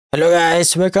Hello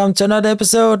guys, welcome to another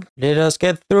episode. Let us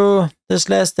get through this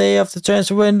last day of the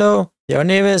transfer window.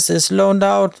 INEOS is loaned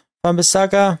out.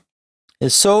 Wan-Bissaka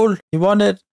is sold. He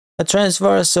wanted a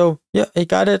transfer, so yeah, he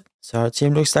got it. So our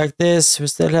team looks like this. We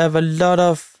still have a lot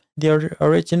of the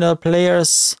original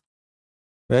players.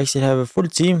 We actually have a full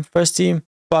team, first team.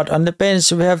 But on the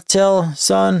bench we have Tell,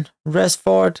 Son,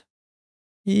 Rashford.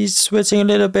 He's switching a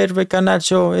little bit with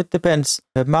Garnacho. It depends.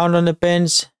 We have Mount on the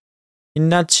bench.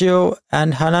 Garnacho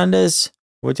and Fernandes,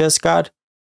 we just got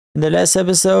in the last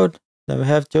episode. Then we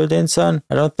have Jordanson.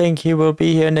 I don't think he will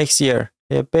be here next year.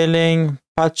 They're building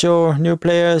Pacho, new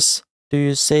players. Do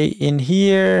you say in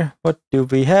here? What do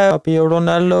we have?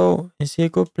 Ronaldo, is he a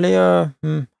good player?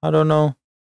 I don't know.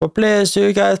 What players do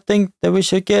you guys think that we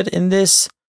should get in this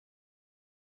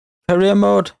career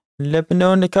mode? Let me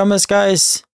know in the comments,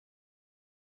 guys.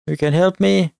 You can help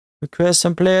me request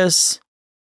some players.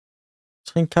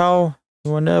 Trincao. He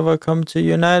will never come to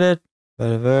United, but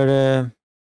a very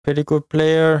pretty good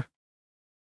player.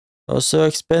 Also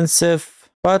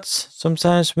expensive, but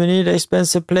sometimes we need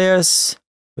expensive players.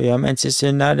 We are Manchester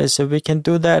United, so we can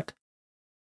do that.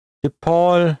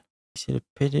 DePaul, he's a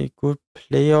pretty good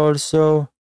player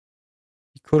also.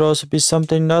 He could also be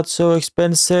something not so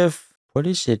expensive.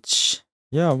 Pulisic,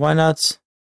 yeah, why not?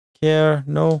 Care,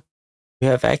 no. We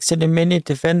have actually many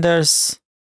defenders.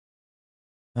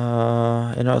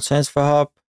 In our transfer hub,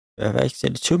 we have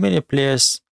actually too many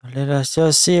players. Let us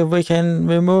just see if we can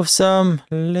remove some.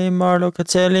 Lemar,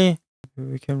 Locatelli.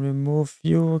 We can remove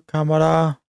you,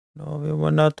 Camara. No, we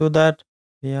will not do that.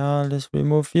 Yeah, let's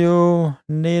remove you.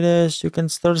 Nedes, you can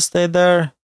still stay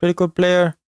there. Pretty good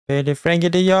player. Maybe Frankie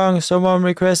de Jong. Someone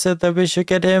requested that we should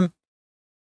get him.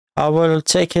 I will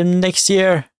take him next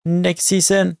year, next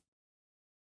season.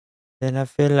 Then I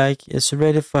feel like it's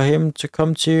ready for him to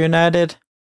come to United.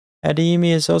 Ademi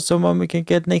is also one we can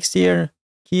get next year.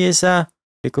 Chiesa,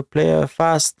 we could play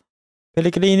fast.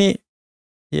 Pellegrini,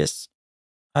 yes,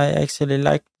 I actually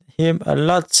like him a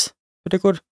lot. Pretty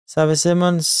good. Xavi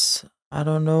Simons, I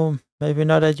don't know, maybe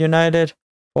not at United.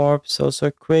 Forbes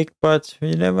also quick, but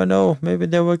you never know. Maybe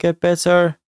they will get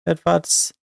better.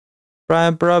 Edwards,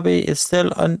 Brian Brobby is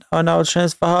still on our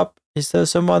transfer hub. He's still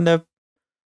someone that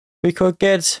we could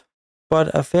get,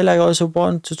 but I feel like I also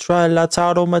want to try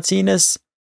Lautaro Martinez.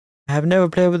 I have never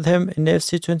played with him in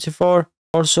FC 24,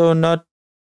 also not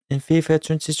in FIFA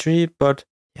 23, but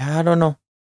yeah, I don't know.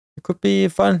 It could be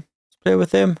fun to play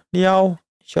with him. Liao,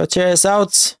 short chair is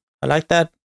out. I like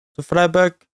that. To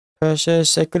Freiburg,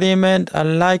 purchase agreement. I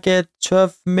like it.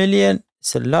 12 million.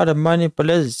 It's a lot of money, but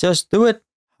let's just do it.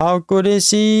 How good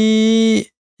is he?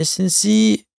 Isn't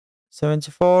he?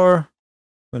 74.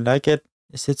 We like it.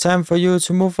 Is it time for you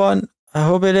to move on? I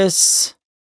hope it is.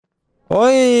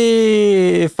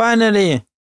 Oi! Finally!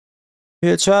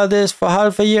 We'll try this for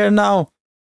half a year now.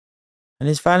 And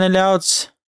he's finally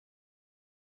out.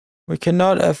 We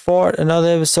cannot afford another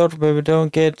episode where we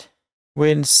don't get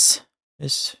wins.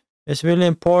 It's really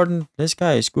important. This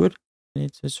guy is good. I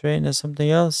need to train as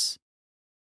something else.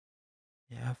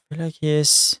 Yeah, I feel like he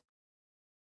is.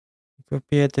 He could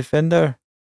be a defender.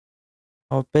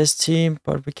 Our best team,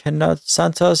 but we cannot.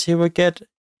 Santos, he will get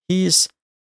his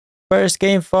first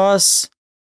game for us.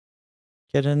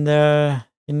 Get in there,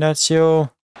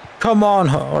 Ignacio. Come on,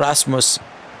 Rasmus.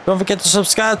 Don't forget to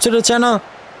subscribe to the channel.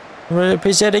 Really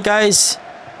appreciate it, guys.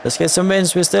 Let's get some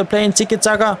wins. We're still playing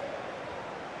tiki-taka.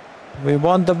 We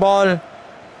want the ball.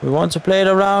 We want to play it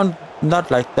around. Not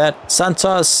like that.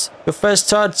 Santos, your first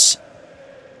touch.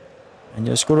 And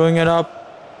you're screwing it up.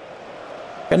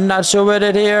 Garnacho with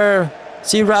it here.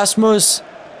 See Rasmus.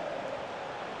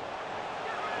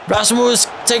 Rasmus,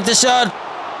 take the shot.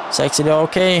 It's actually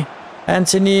okay.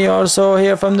 Antony also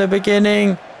here from the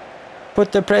beginning.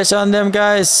 Put the pressure on them,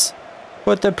 guys.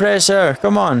 Put the pressure.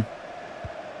 Come on.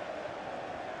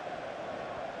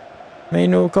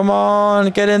 Mainoo, come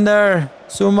on. Get in there.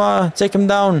 Zuma, take him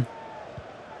down.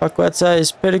 Paqueta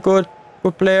is pretty good.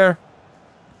 Good player.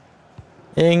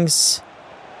 Ings.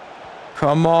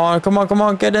 Come on, come on, come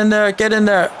on. Get in there. Get in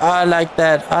there. I like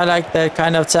that. I like that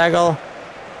kind of tackle.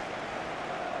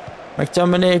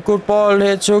 Mctominay, good ball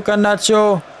here to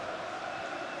Garnacho.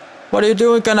 What are you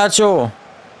doing, Garnacho?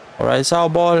 Alright, it's our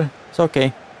ball. It's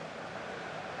okay.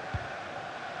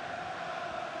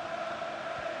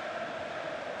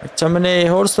 Mctominay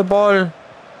holds the ball.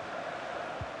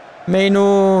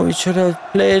 Mainoo, you should have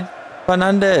played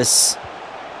Fernandes.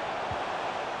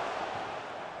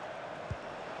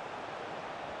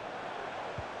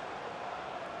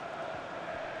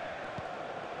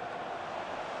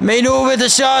 Mainoo with the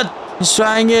shot. He's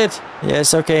trying it.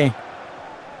 Yes, okay.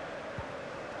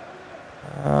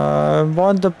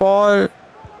 Want the ball.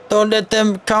 Don't let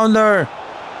them counter.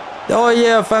 Oh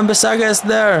yeah, Wan-Bissaka is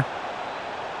there.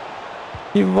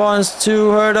 He wants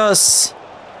to hurt us.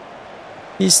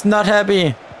 He's not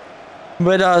happy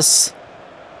with us.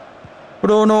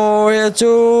 Bruno here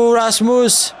to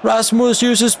Rasmus. Rasmus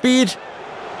uses speed.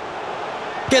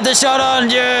 Get the shot on.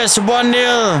 Yes,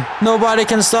 1-0. Nobody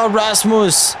can stop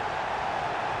Rasmus.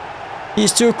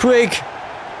 He's too quick.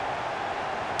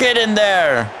 Get in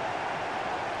there.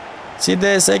 See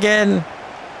this again.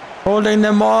 Holding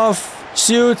them off.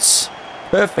 Shoots.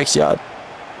 Perfect shot.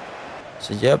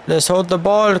 So yep, let's hold the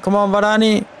ball. Come on,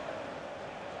 Varane.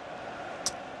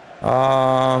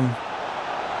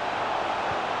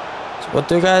 So what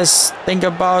do you guys think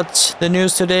about the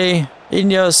news today?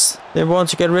 INEOS, they want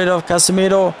to get rid of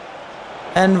Casemiro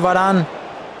and Varane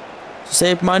to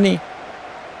save money.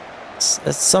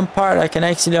 At some part I can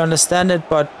actually understand it,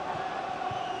 but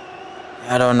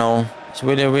I don't know. It's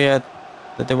really weird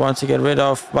that they want to get rid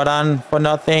of Varane for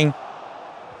nothing.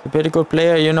 He's a pretty good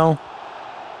player, you know.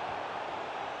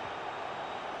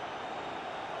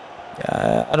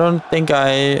 Yeah, I don't think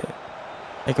I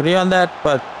agree on that,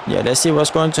 but yeah, let's see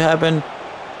what's going to happen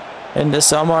in the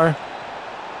summer.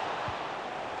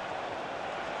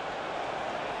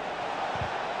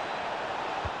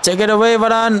 Take it away,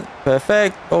 Varane.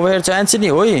 Perfect. Over here to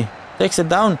Antony. Oi, takes it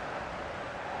down.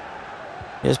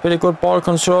 He has pretty good ball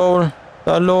control.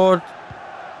 Dalot.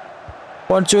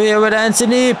 1-2 here with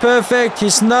Antony. Perfect.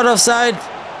 He's not offside.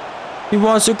 He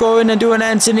wants to go in and do an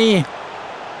Antony.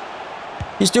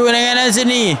 He's doing an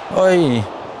Antony. Oi,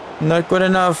 not good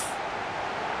enough.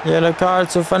 Yellow card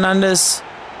to Fernandes.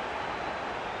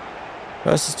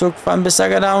 Just took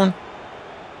Wan-Bissaka down.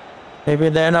 Maybe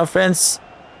they're not friends.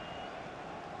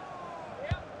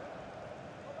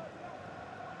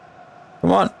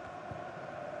 Come on.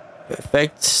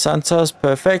 Perfect. Santos,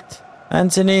 perfect.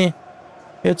 Antony.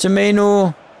 Here to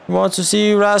Mainoo. We want to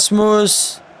see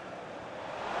Rasmus.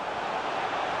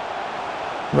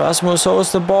 Rasmus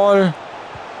holds the ball.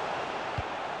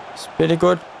 It's pretty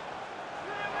good.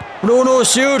 Bruno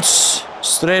shoots.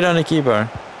 Straight on the keeper.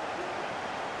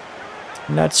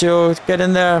 Nacho, get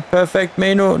in there. Perfect.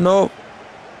 Mainoo. No.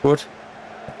 Good.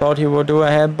 I thought he would do a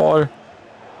handball.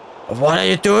 What are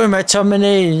you doing,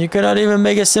 Mctominay? You cannot even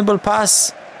make a simple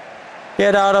pass.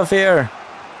 Get out of here.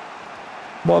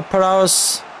 Ball per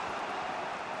house.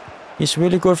 He's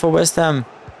really good for West Ham.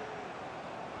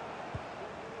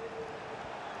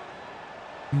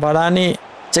 Varane,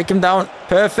 take him down.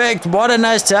 Perfect. What a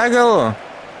nice tackle.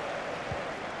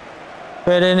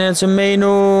 Put it into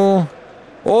Mainoo.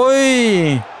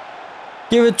 Oi!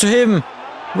 Give it to him.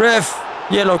 Ref.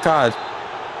 Yellow card.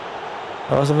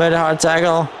 That was a very hard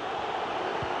tackle.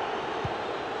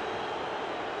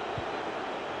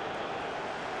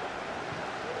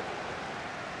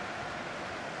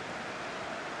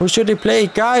 Who should he play?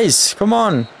 Guys, come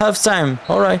on. Half time.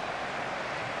 Alright.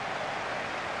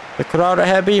 The crowd are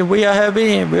happy. We are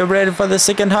happy. We are ready for the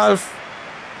second half.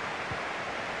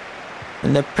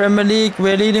 In the Premier League,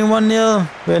 we're leading 1-0.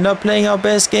 We're not playing our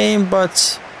best game,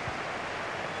 but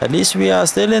at least we are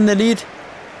still in the lead.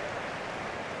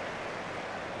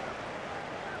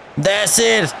 That's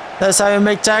it. That's how you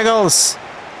make tackles.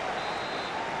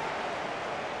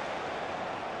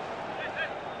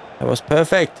 That was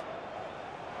perfect.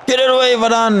 Get it away,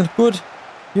 Varane. Good.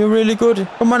 You're really good.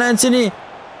 Come on, Antony.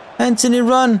 Antony,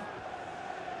 run.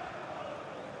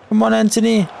 Come on,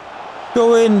 Antony.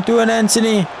 Go in. Do an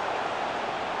Antony.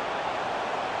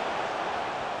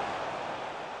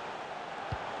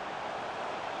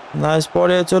 Nice ball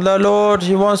here to Dalot.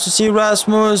 He wants to see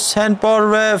Rasmus. Handball,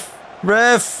 ref.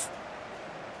 Ref.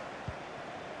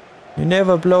 You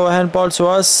never blow a handball to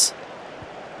us.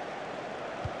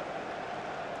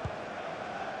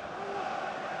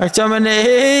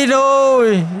 Mctominay, no!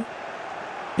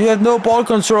 You have no ball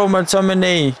control,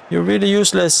 Mctominay. You're really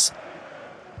useless.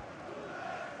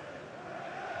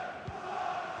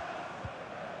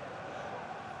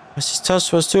 His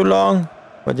touch was too long,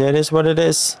 but yeah, it is what it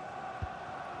is.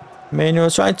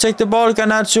 Mainoo trying to take the ball.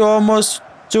 Garnacho almost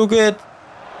took it.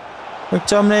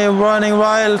 Mctominay running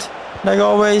wild, like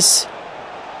always.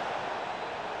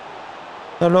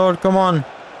 Dalot, come on.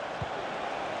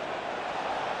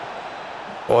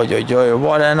 Oh,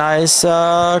 what a nice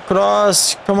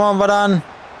cross. Come on, Varane.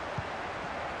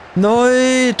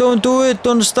 No, don't do it.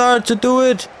 Don't start to do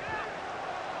it.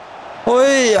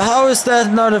 Oi, how is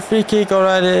that not a free kick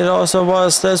already? It also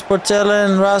was. Let's put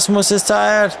in. Rasmus is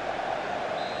tired.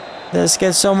 Let's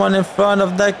get someone in front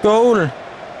of that goal.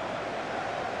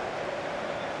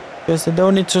 Because they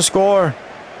don't need to score.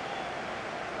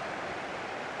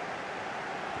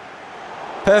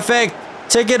 Perfect.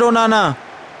 Take it, Onana.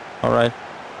 Alright.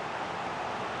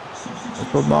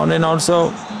 Let's put Mount in also.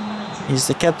 He's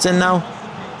the captain now.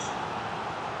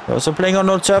 We're also playing on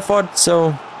Old Trafford,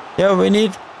 so yeah, we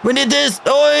need this.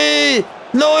 Oi!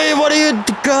 No, what are you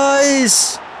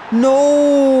guys?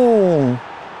 No!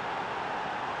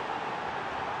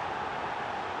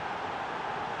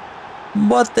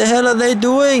 What the hell are they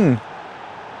doing?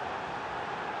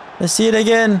 Let's see it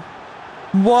again.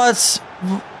 What?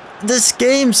 This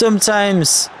game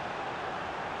sometimes.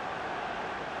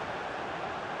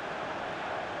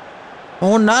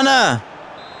 Onana!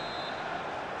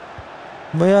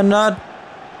 We are not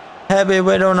happy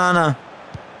with Onana.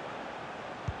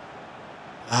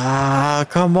 Ah,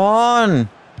 come on!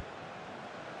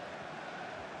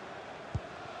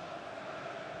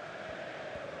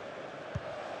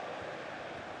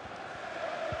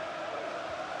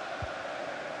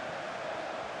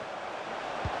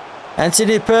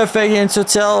 Antony perfect into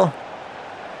tell.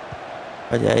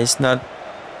 But yeah, he's not.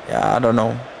 Yeah, I don't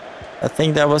know. I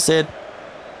think that was it.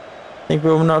 I think we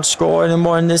will not score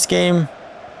anymore in this game.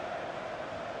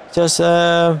 Just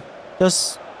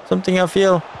something I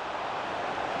feel.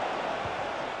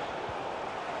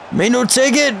 Mainoo,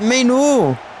 take it!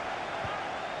 Mainoo!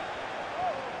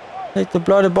 Take the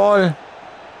bloody ball.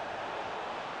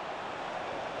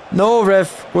 No,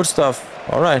 ref. Good stuff.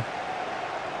 Alright.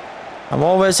 I'm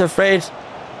always afraid.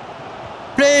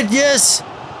 Play it, yes!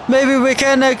 Maybe we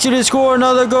can actually score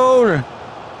another goal.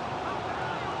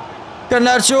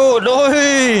 Garnacho, no!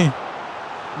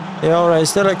 Yeah, alright,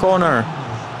 still a corner.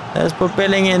 Let's put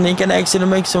Billing in. He can actually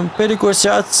make some pretty good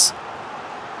shots.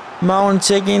 Mount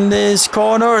taking this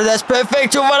corner. That's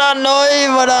perfect to Varana. No,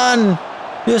 Varana!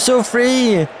 You're so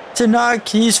free. Tanak,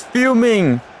 he's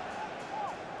fuming.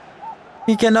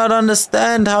 He cannot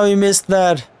understand how he missed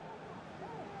that.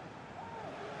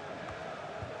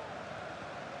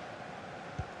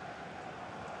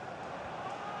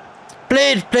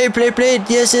 Play it, play it.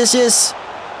 Yes.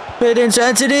 Play it into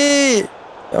Antony.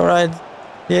 Alright.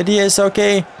 The idea is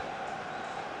okay.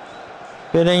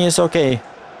 Billing is okay.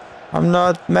 I'm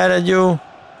not mad at you.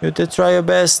 You did try your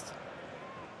best.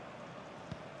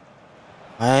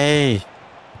 Hey.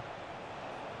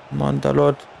 Come on,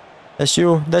 Dalot. That's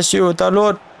you,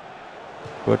 Dalot.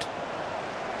 Good.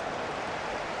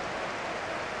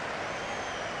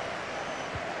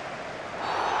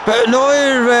 But no,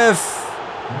 ref.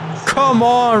 Come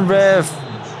on, ref.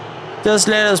 Just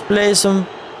let us play some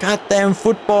goddamn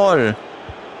football.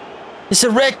 It's a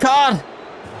red card.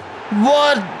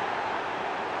 What?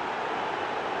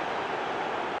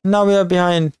 Now we are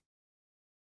behind.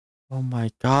 Oh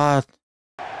my god.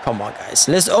 Come on, guys.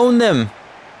 Let's own them.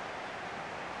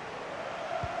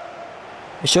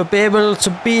 We should be able to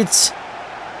beat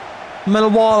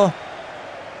Millwall.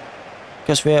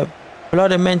 Because we are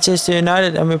bloody Manchester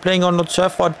United and we're playing on Old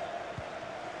Trafford.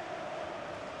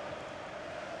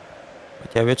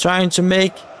 But yeah, we're trying to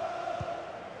make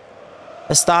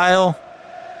a style.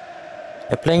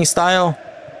 A playing style.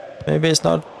 Maybe it's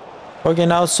not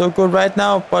working out so good right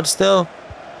now, but still,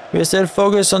 we're still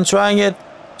focused on trying it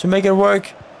to make it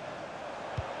work.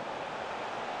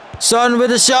 Son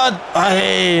with a shot.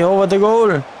 Hey, over the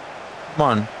goal. Come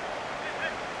on.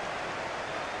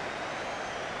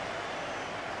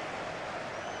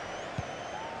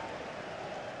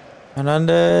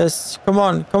 Fernandes. Come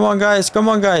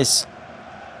on, guys.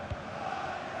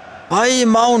 Hey,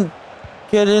 Mount.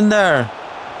 Get in there.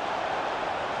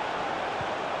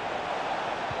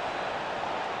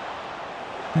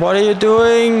 What are you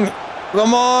doing?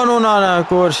 Come on, Onana.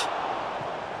 Good.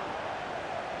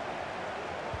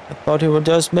 I thought he would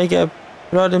just make a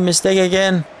bloody mistake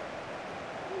again.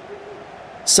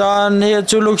 Son here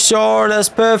to Luke Shaw. That's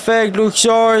perfect. Luke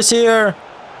Shaw is here.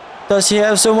 Does he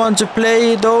have someone to play?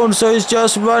 He don't, so he's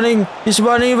just running. He's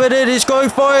running with it. He's going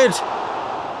for it.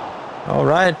 All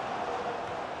right.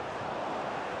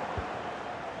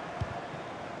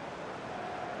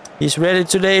 He's ready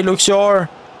today, Luke Shaw.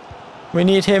 We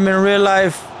need him in real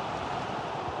life.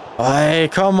 Hey,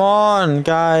 come on,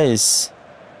 guys.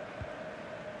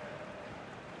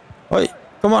 Oi,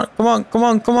 come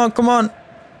on.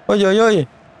 Oi.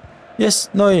 Yes,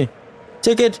 no.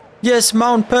 Take it. Yes,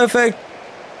 Mount, perfect.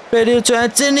 Ready to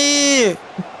Antony.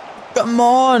 Come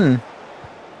on.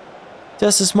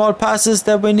 Just the small passes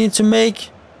that we need to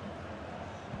make.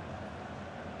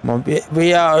 Come on,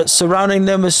 we are surrounding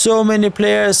them with so many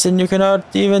players and you cannot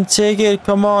even take it.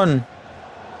 Come on.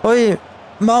 Oi,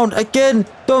 Mount, again.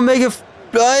 Don't make it.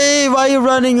 Hey, why are you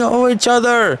running over each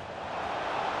other?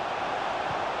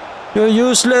 You're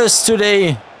useless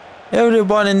today.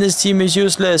 Everyone in this team is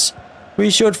useless. We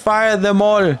should fire them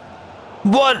all.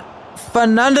 What?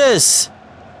 Fernandes!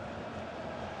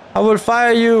 I will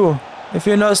fire you. if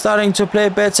you're not starting to play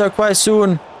better quite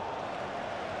soon.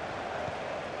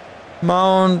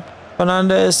 Mount,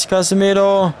 Fernandes,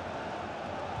 Casemiro.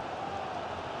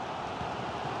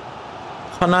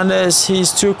 Fernandes,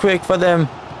 he's too quick for them.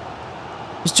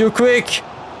 He's too quick.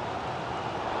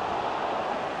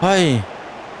 Hi.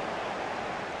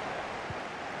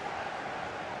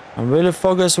 I'm really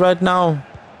focused right now.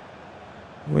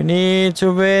 We need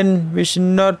to win. We should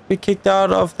not be kicked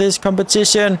out of this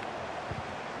competition.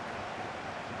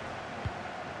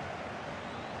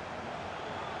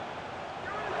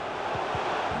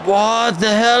 What the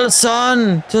hell,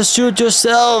 son? Just shoot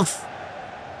yourself.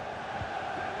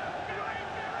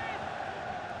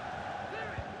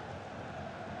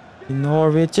 No,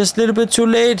 we're just a little bit too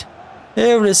late.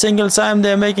 Every single time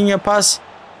they're making a pass,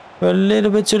 we're a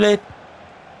little bit too late.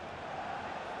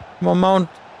 Come on, Mount.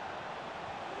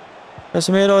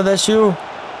 Casemiro, that's you.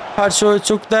 Pacho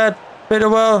took that pretty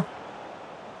well.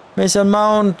 Mason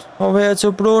Mount over here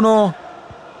to Bruno.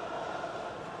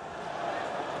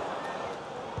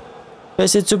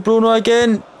 Pass it to Bruno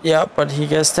again. Yeah, but he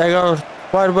gets tackled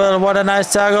quite well. What a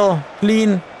nice tackle.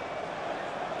 Clean.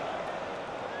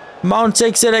 Mount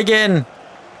takes it again.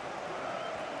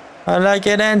 I like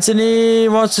it. Antony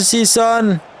wants to see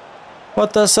Son.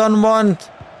 What does Son want?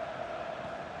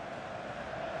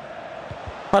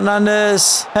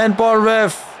 Fernandes. Handball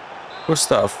ref. Good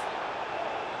stuff.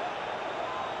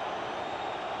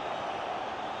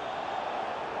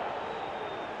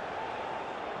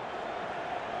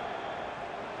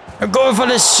 I'm going for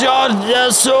the shot. Yeah,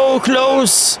 so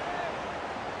close.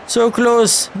 So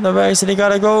close. They've actually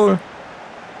got a goal.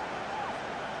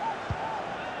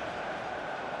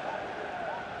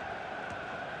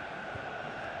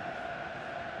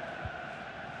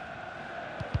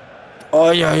 Oh,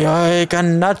 yeah,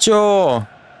 Garnacho.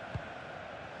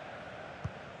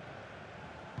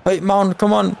 Hey, Mount,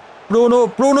 come on.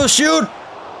 Bruno, shoot.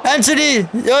 Antony.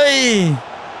 Yay.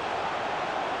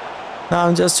 Now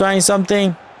I'm just trying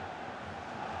something.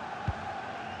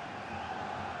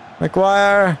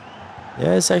 Maguire.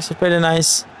 Yeah, it's actually pretty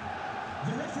nice.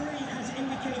 The referee has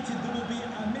indicated there will be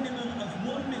a minimum of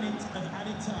 1 minute of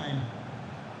added time.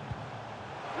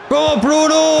 Go on,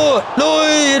 Bruno! No,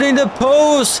 hitting the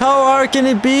post! How hard can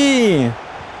it be?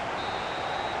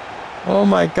 Oh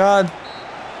my god.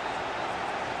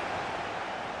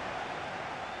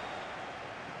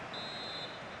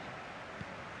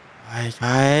 Hi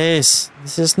guys,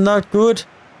 this is not good.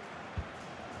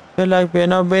 I feel like we're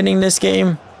not winning this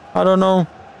game. I don't know.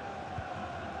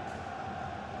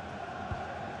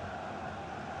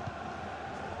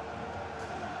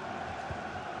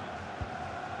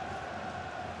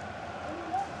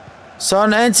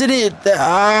 Son, Antony!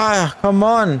 Come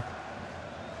on.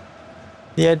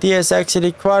 The idea is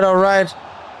actually quite alright.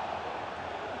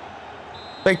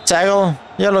 Big tackle.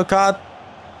 Yellow card.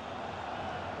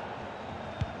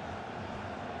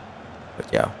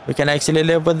 But yeah, we can actually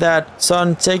live with that.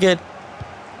 Son, take it.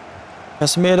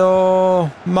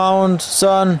 Casemiro, Mount,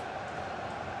 Son.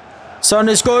 Son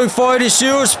is going for it. He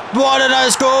shoots. What a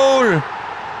nice goal.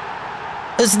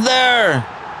 It's there.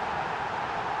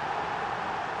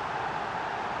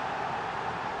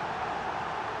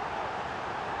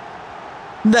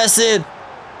 That's it.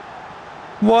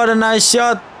 What a nice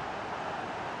shot.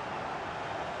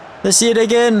 Let's see it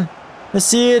again. Let's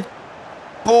see it.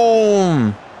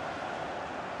 Boom.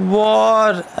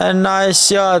 What a nice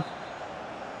shot.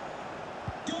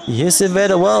 He hits it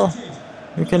very well.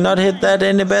 You cannot hit that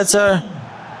any better.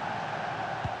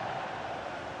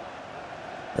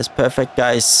 That's perfect,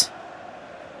 guys.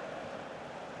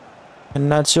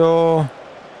 Garnacho.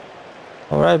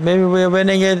 Alright, maybe we're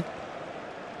winning it.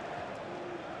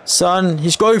 Son,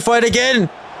 he's going for it again.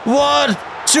 What?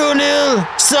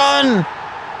 2-0. Son.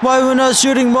 Why are we not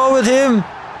shooting more with him?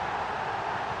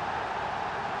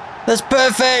 That's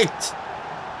perfect.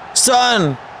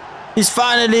 Son. He's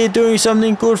finally doing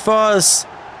something good for us.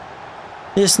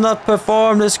 He's not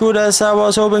performed as good as I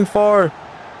was hoping for.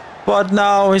 But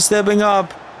now he's stepping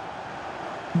up.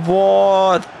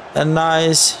 What a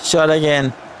nice shot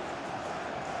again.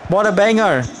 What a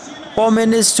banger. 4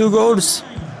 minutes, 2 goals.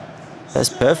 That's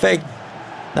perfect.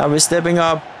 Now we're stepping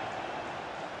up.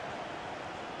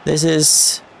 This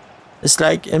is... It's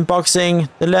like in boxing.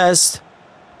 The last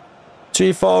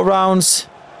 3-4 rounds.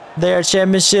 They are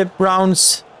championship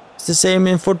rounds. It's the same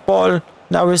in football.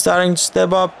 Now we're starting to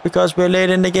step up because we're late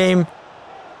in the game.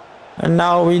 And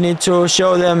now we need to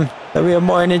show them that we have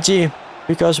more energy.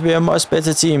 Because we are a much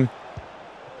better team.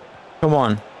 Come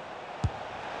on.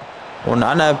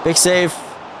 Onana, big save.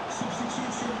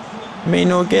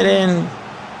 Mainoo, get in.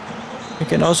 You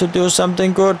can also do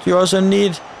something good. You also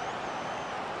need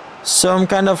some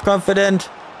kind of confident.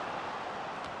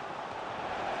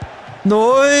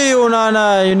 No,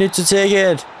 Onana, you need to take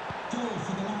it.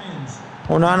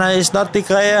 Onana is not the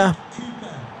Gea.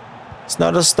 It's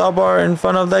not a stopper in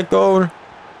front of that goal.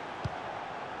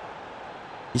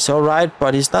 He's alright,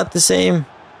 but he's not the same.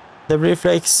 The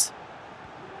reflex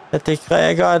that the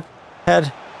Gea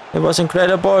had, it was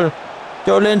incredible.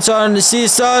 Jolinson, see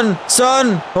Son.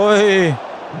 Oi.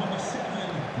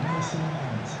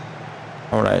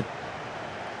 Alright.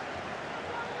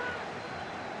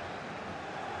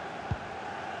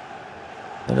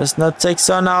 Let us not take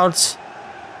Son out.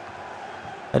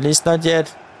 At least not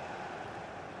yet.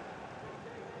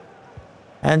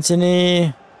 Antony.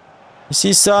 You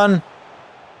see Son.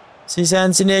 Sees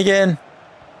Antony again.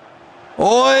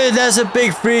 Oh, that's a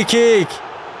big free kick.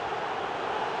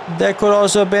 That could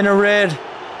also have been a red.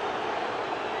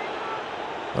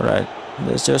 Alright.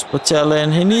 Let's just put Tell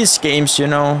in. He needs games, you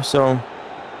know. So,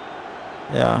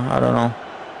 yeah, I don't know.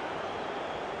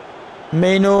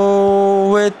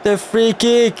 Mainoo with the free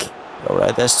kick.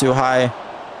 Alright, that's too high.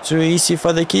 Too easy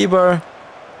for the keeper.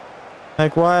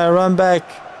 Maguire, run back.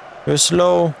 You're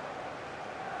slow.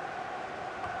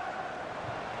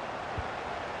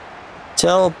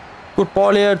 Tell, good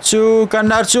ball here to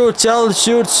Garnacho. Tell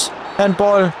shoots.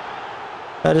 Handball.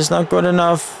 That is not good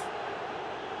enough.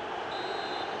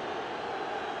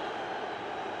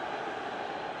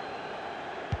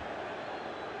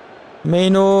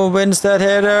 Mainoo wins that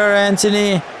header.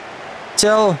 Antony.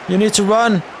 Tell, you need to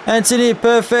run. Antony,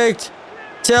 perfect.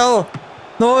 Tell.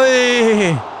 No.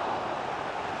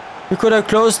 We could have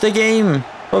closed the game,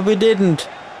 but we didn't.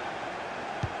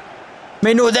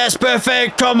 Mainoo, that's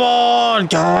perfect. Come on,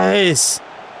 guys.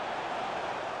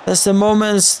 That's the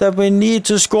moments that we need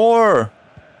to score.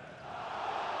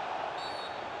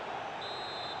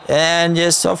 And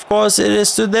yes, of course, it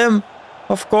is to them.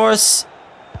 Of course.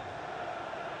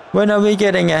 When are we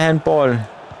getting a handball?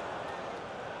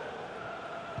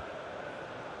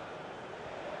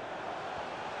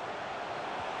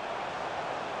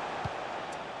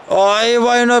 Oh,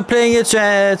 why are you not playing it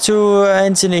to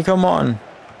Antony? Come on.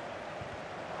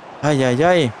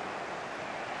 Ay.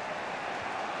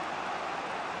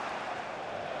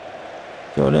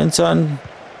 Jolinson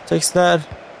takes that.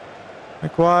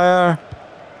 Maguire.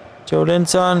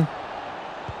 Jolinson.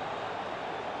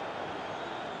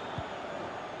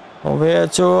 Over here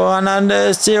to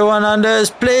Fernandes.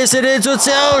 Fernandes. Place it into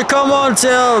Tell. Come on,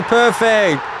 Tell.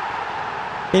 Perfect.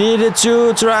 He needed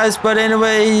 2 tries, but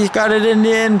anyway, he got it in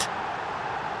the end.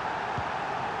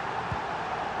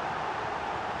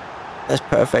 That's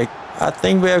perfect. I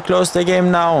think we have closed the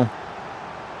game now.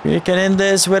 We can end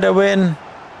this with a win.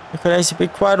 It could actually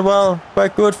be quite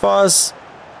good for us.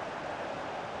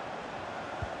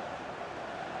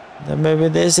 Then maybe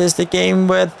this is the game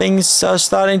where things are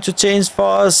starting to change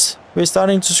for us. We're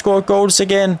starting to score goals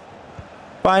again.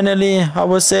 Finally, I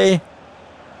would say.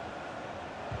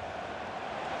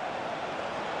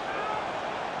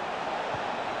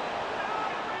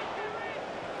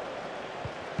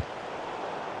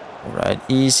 Alright,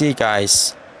 easy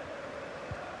guys.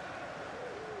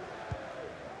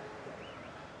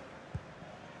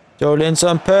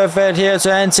 Jolinson, perfect here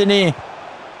to Antony.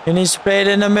 He needs to play it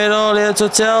in the middle here to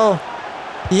Tell.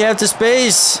 He have the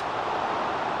space.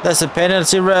 That's a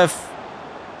penalty, ref.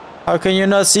 How can you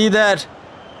not see that?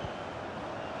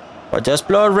 But just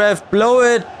blow it, ref. Blow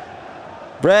it.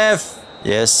 Ref.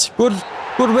 Yes. Good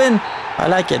win. I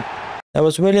like it. That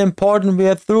was really important. We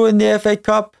are through in the FA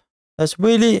Cup. That's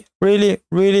really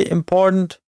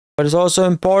important. But it's also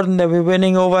important that we're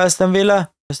winning over Aston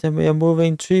Villa. Because then we are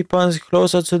moving 3 points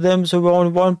closer to them. So we're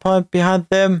only 1 point behind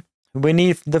them. We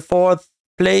need the 4th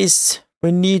place.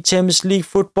 We need Champions League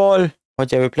football.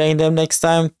 But yeah, we're playing them next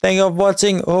time. Thank you for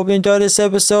watching. Hope you enjoyed this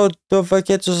episode. Don't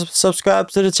forget to subscribe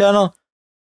to the channel.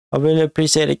 I really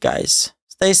appreciate it, guys.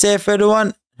 Stay safe,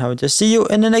 everyone. I will just see you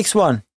in the next one.